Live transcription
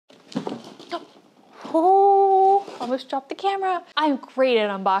Oh, almost dropped the camera. I'm great at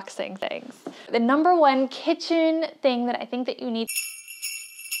unboxing things. The number one kitchen thing that I think that you need.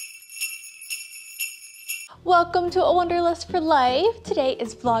 Welcome to A Wanderlust for Life. Today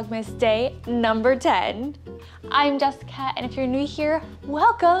is Vlogmas day number 10. I'm Jessica, and if you're new here,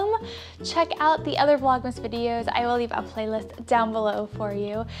 welcome. Check out the other Vlogmas videos. I will leave a playlist down below for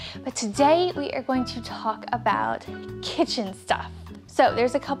you. But today we are going to talk about kitchen stuff. So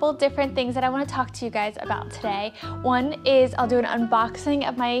there's a couple different things that I want to talk to you guys about today. One is I'll do an unboxing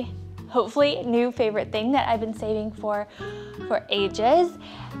of my hopefully new favorite thing that I've been saving for ages.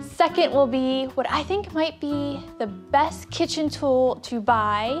 Second will be what I think might be the best kitchen tool to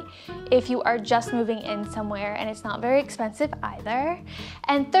buy if you are just moving in somewhere and it's not very expensive either.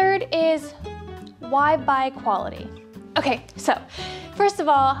 And third is why buy quality? Okay, so first of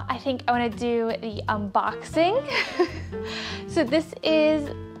all, I think I want to do the unboxing. So this is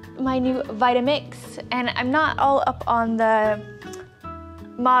my new Vitamix, and I'm not all up on the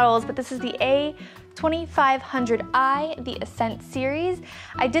models, but this is the A2500i, the Ascent series.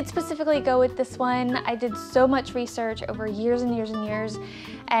 I did specifically go with this one. I did so much research over years and years and years,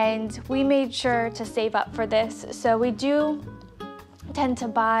 and we made sure to save up for this. So we do tend to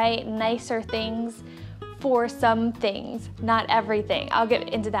buy nicer things for some things, not everything. I'll get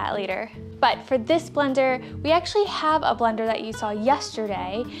into that later. But for this blender, we actually have a blender that you saw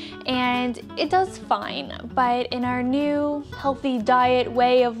yesterday, and it does fine. But in our new healthy diet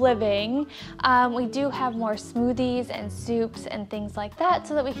way of living, we do have more smoothies and soups and things like that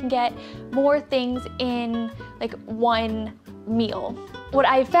so that we can get more things in like one meal. What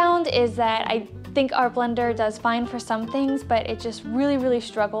I found is that I think our blender does fine for some things, but it just really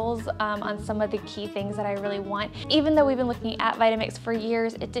struggles on some of the key things that I really want. Even though we've been looking at Vitamix for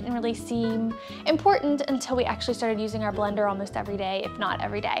years, it didn't really seem important until we actually started using our blender almost every day, if not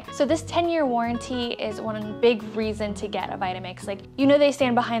every day. So this 10-year warranty is one big reason to get a Vitamix. Like, you know, they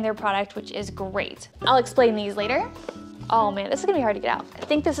stand behind their product, which is great. I'll explain these later. Oh man, this is gonna be hard to get out. I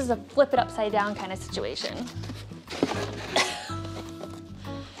think this is a flip it upside down kind of situation.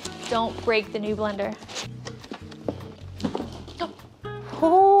 Don't break the new blender.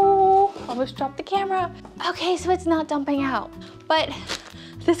 Oh, almost dropped the camera. Okay, so it's not dumping out, but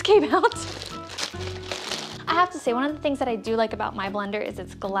this came out. I have to say, one of the things that I do like about my blender is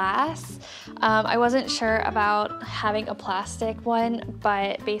its glass. I wasn't sure about having a plastic one,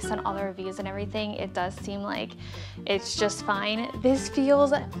 but based on all the reviews and everything, it does seem like it's just fine. This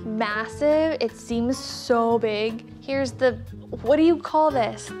feels massive. It seems so big. Here's the, what do you call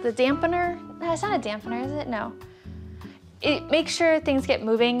this? The dampener? No, it's not a dampener, is it? No. It makes sure things get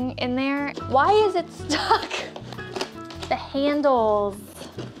moving in there. Why is it stuck? The handles.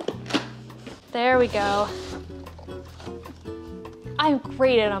 There we go. I'm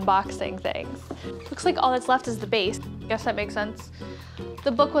great at unboxing things. Looks like all that's left is the base. Guess that makes sense.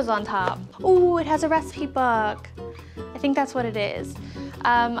 The book was on top. Ooh, it has a recipe book. I think that's what it is.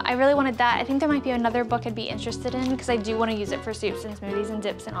 I really wanted that. I think there might be another book I'd be interested in because I do want to use it for soups and smoothies and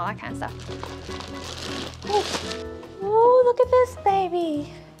dips and all that kind of stuff. Ooh, look at this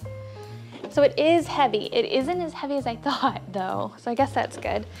baby. So it is heavy. It isn't as heavy as I thought though, so I guess that's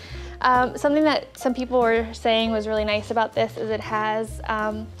good. Something that some people were saying was really nice about this is it has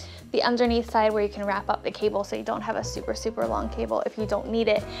the underneath side where you can wrap up the cable so you don't have a super long cable if you don't need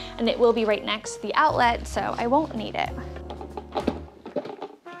it, and it will be right next to the outlet, so I won't need it.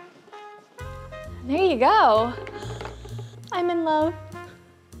 There you go. I'm in love.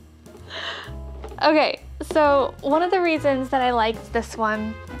 Okay, so one of the reasons that I liked this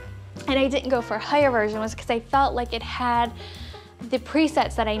one and I didn't go for a higher version was because I felt like it had the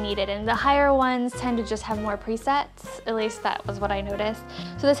presets that I needed, and the higher ones tend to just have more presets. At least that was what I noticed.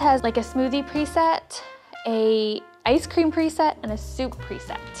 So this has like a smoothie preset, a ice cream preset, and a soup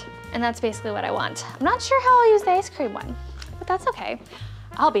preset. And that's basically what I want. I'm not sure how I'll use the ice cream one, but that's okay.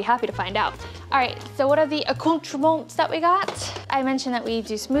 I'll be happy to find out. All right, so what are the accoutrements that we got? I mentioned that we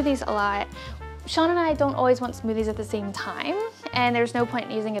do smoothies a lot. Sean and I don't always want smoothies at the same time, and there's no point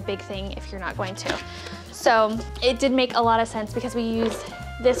in using a big thing if you're not going to. So it did make a lot of sense because we use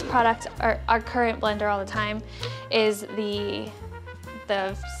this product, our current blender all the time, is the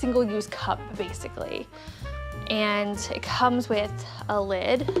single-use cup basically. And it comes with a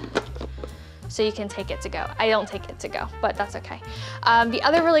lid, so you can take it to go. I don't take it to go, but that's okay. The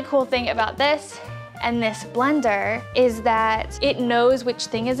other really cool thing about this and this blender is that it knows which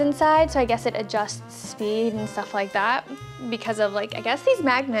thing is inside, so I guess it adjusts speed and stuff like that because of, like, I guess these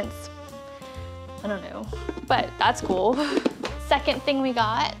magnets. I don't know, but that's cool. Second thing we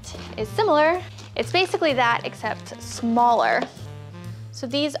got is similar. It's basically that except smaller. So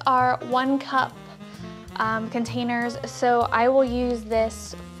these are 1 cup containers. So I will use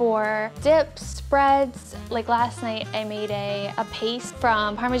this for dips, spreads. Like last night I made a paste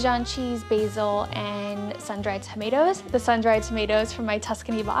from Parmesan cheese, basil, and sun-dried tomatoes. The sun-dried tomatoes from my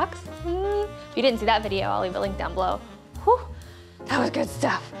Tuscany box. If you didn't see that video, I'll leave a link down below. Whew, that was good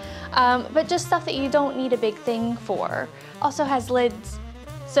stuff. But just stuff that you don't need a big thing for. Also has lids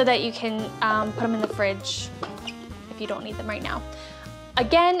so that you can put them in the fridge if you don't need them right now.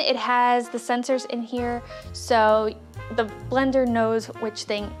 Again, it has the sensors in here, so the blender knows which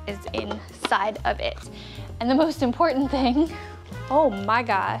thing is inside of it. And the most important thing, oh my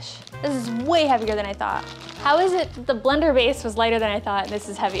gosh, this is way heavier than I thought. How is it that the blender base was lighter than I thought and this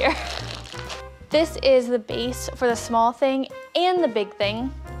is heavier? This is the base for the small thing and the big thing,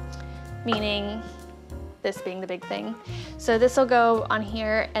 meaning this being the big thing. So this will go on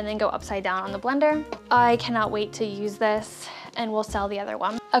here and then go upside down on the blender. I cannot wait to use this, and we'll sell the other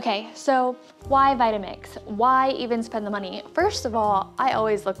one. Okay, so why Vitamix? Why even spend the money? First of all, I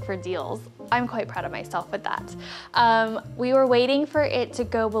always look for deals. I'm quite proud of myself with that. We were waiting for it to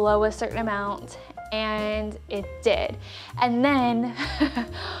go below a certain amount, and it did. And then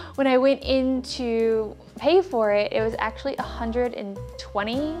when I went in to pay for it, it was actually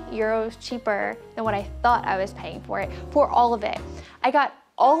 120 euros cheaper than what I thought I was paying for it, for all of it. I got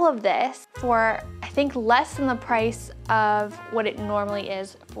all of this for, I think, less than the price of what it normally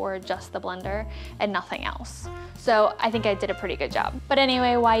is for just the blender and nothing else. So I think I did a pretty good job. But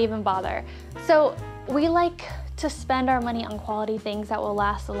anyway, why even bother? So we like to spend our money on quality things that will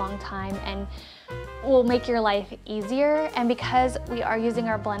last a long time and will make your life easier. And because we are using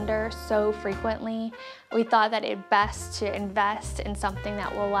our blender so frequently, we thought that it's best to invest in something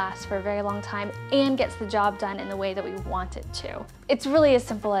that will last for a very long time and gets the job done in the way that we want it to. It's really as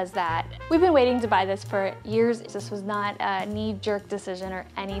simple as that. We've been waiting to buy this for years. This was not a knee-jerk decision or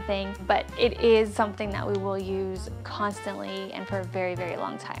anything, but it is something that we will use constantly and for a very, very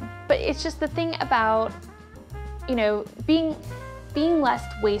long time. But it's just the thing about, you know, being less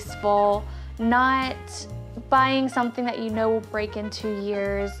wasteful, not buying something that you know will break in 2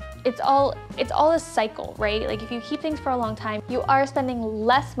 years. It's all a cycle, right? Like if you keep things for a long time, you are spending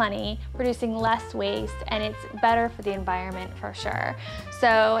less money, producing less waste, and it's better for the environment for sure.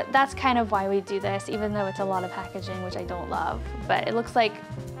 So that's kind of why we do this, even though it's a lot of packaging, which I don't love. But it looks like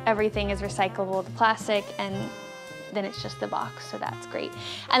everything is recyclable, the plastic, and then it's just the box, so that's great.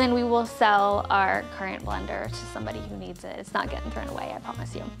 And then we will sell our current blender to somebody who needs it. It's not getting thrown away, I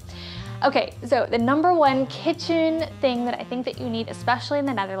promise you. Okay, so the number one kitchen thing that I think that you need, especially in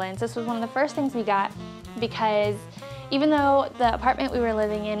the Netherlands, this was one of the first things we got because even though the apartment we were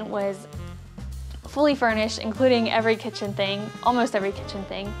living in was fully furnished, including every kitchen thing, almost every kitchen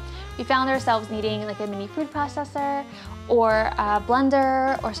thing, we found ourselves needing like a mini food processor or a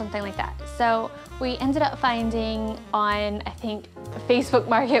blender or something like that. So we ended up finding on, I think, Facebook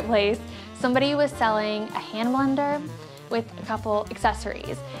Marketplace, somebody was selling a hand blender with a couple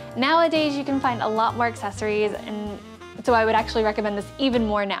accessories. Nowadays, you can find a lot more accessories, and so I would actually recommend this even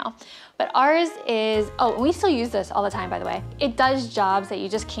more now. But ours is, oh, and we still use this all the time, by the way. It does jobs that you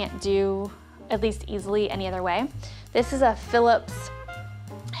just can't do, at least easily, any other way. This is a Philips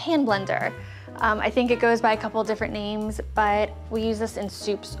hand blender. I think it goes by a couple different names, but we use this in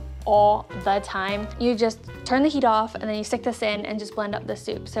soups all the time. You just turn the heat off and then you stick this in and just blend up the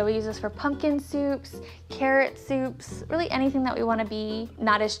soup. So we use this for pumpkin soups, carrot soups, really anything that we want to be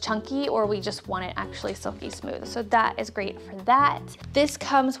not as chunky or we just want it actually silky smooth. So that is great for that. This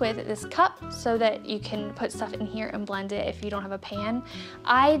comes with this cup so that you can put stuff in here and blend it if you don't have a pan.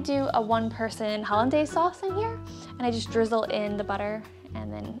 I do a one-person hollandaise sauce in here and I just drizzle in the butter and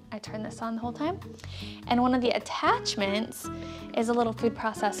then I turn this on the whole time. And one of the attachments is a little food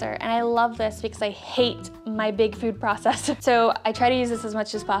processor, and I love this because I hate my big food processor. So I try to use this as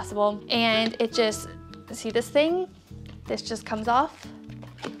much as possible, and it just, see this thing? This just comes off.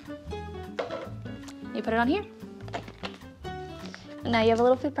 You put it on here. And now you have a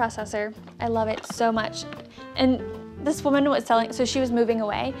little food processor. I love it so much. And this woman was selling, so she was moving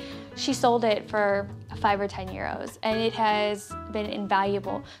away. She sold it for 5 or 10 euros and it has been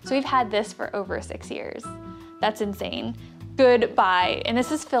invaluable. So we've had this for over 6 years. That's insane. Goodbye. And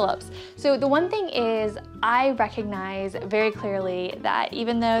this is Philips. So the one thing is I recognize very clearly that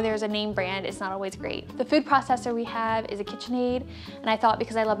even though there's a name brand, it's not always great. The food processor we have is a KitchenAid, and I thought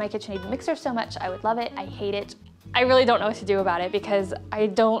because I love my KitchenAid mixer so much, I would love it. I hate it. I really don't know what to do about it because I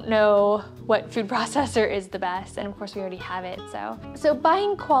don't know what food processor is the best, and of course we already have it, so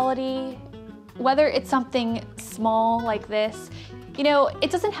buying quality, whether it's something small like this, You know, it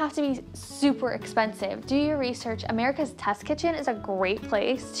doesn't have to be super expensive. Do your research. America's Test Kitchen is a great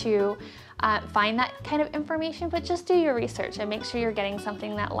place to find that kind of information, but just do your research and make sure you're getting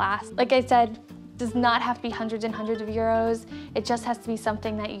something that lasts. Like I said, does not have to be hundreds and hundreds of euros. It just has to be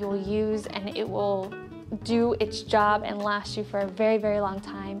something that you'll use and it will do its job and last you for a very, very long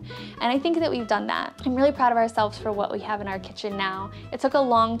time. And I think that we've done that. I'm really proud of ourselves for what we have in our kitchen now. It took a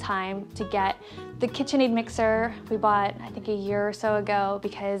long time to get the KitchenAid mixer we bought, I think, a year or so ago,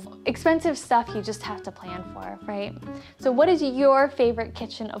 because expensive stuff you just have to plan for, right? So what is your favorite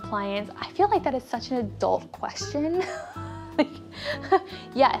kitchen appliance? I feel like that is such an adult question.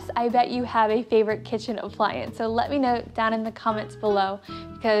 Yes, I bet you have a favorite kitchen appliance. So let me know down in the comments below,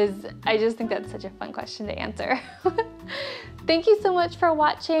 because I just think that's such a fun question to answer. Thank you so much for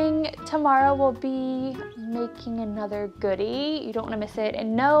watching. Tomorrow we'll be making another goodie. You don't want to miss it.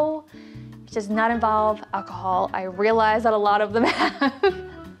 And no, it does not involve alcohol. I realize that a lot of them have.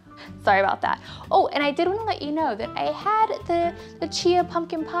 Sorry about that. Oh, and I did want to let you know that I had the chia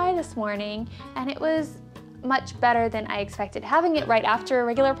pumpkin pie this morning, and it was much better than I expected. Having it right after a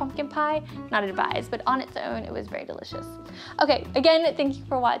regular pumpkin pie, not advised, but on its own, it was very delicious. Okay, again, thank you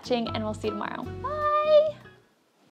for watching, and we'll see you tomorrow.